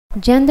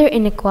Gender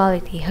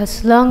inequality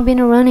has long been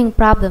a running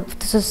problem of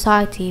the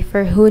society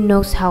for who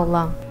knows how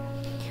long,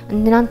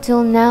 and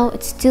until now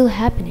it's still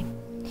happening.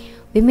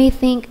 We may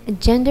think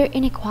gender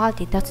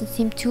inequality doesn't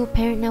seem too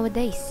apparent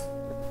nowadays,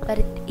 but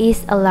it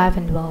is alive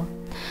and well.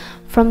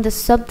 From the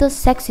subtle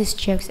sexist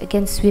jokes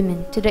against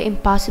women to the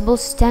impossible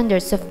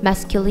standards of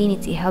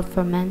masculinity held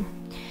for men,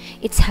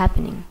 it's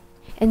happening.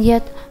 And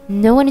yet,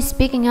 no one is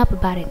speaking up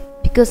about it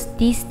because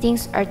these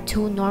things are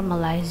too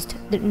normalized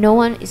that no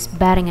one is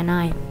batting an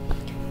eye.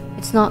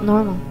 It's not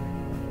normal.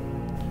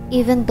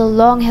 Even the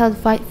long-held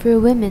fight for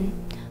women,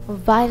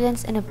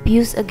 violence and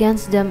abuse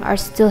against them are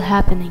still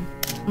happening,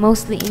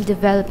 mostly in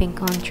developing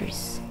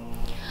countries.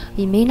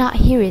 We may not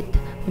hear it,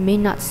 we may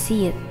not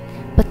see it,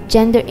 but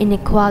gender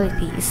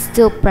inequality is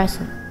still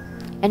present,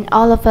 and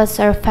all of us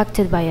are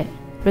affected by it,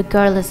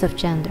 regardless of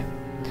gender.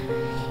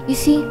 You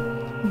see,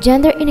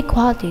 gender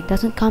inequality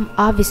doesn't come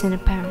obvious and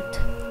apparent.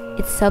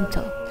 It's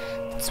subtle.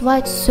 That's why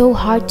it's so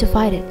hard to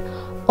fight it.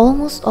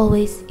 Almost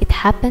always, it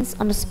happens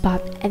on the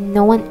spot and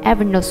no one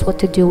ever knows what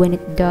to do when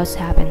it does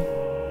happen.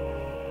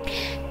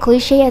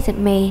 Cliché as it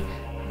may,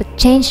 but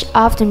change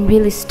often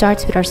really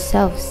starts with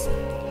ourselves.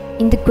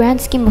 In the grand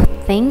scheme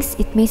of things,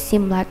 it may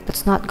seem like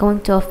that's not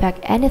going to affect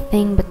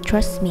anything, but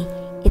trust me,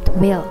 it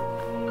will.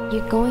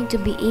 You're going to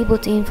be able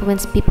to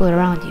influence people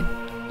around you.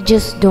 You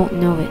just don't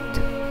know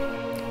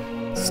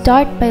it.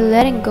 Start by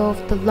letting go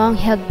of the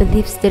long-held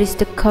beliefs that is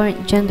the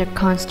current gender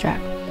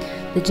construct.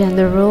 The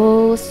gender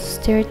roles,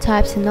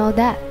 stereotypes, and all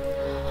that.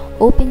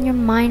 Open your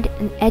mind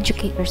and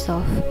educate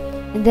yourself,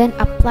 and then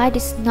apply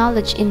this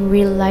knowledge in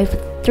real life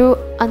through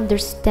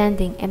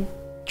understanding and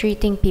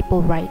treating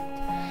people right.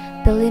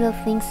 The little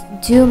things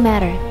do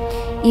matter,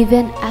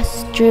 even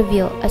as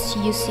trivial as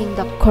using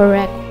the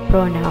correct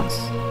pronouns.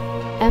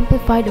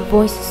 Amplify the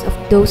voices of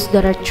those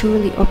that are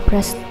truly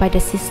oppressed by the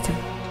system.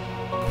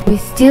 We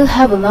still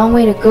have a long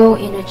way to go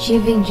in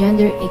achieving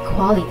gender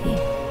equality,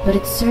 but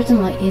it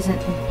certainly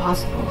isn't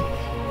impossible.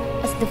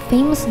 As the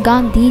famous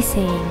Gandhi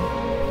saying,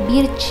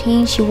 be the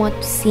change you want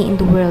to see in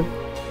the world.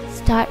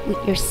 Start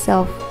with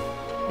yourself.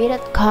 Be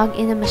that cog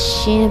in a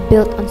machine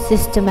built on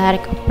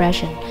systematic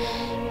oppression.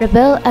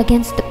 Rebel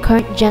against the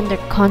current gender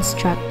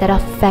construct that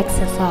affects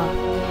us all.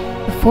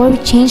 Before we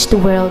change the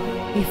world,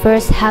 we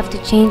first have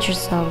to change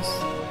ourselves.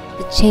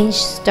 The change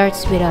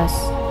starts with us.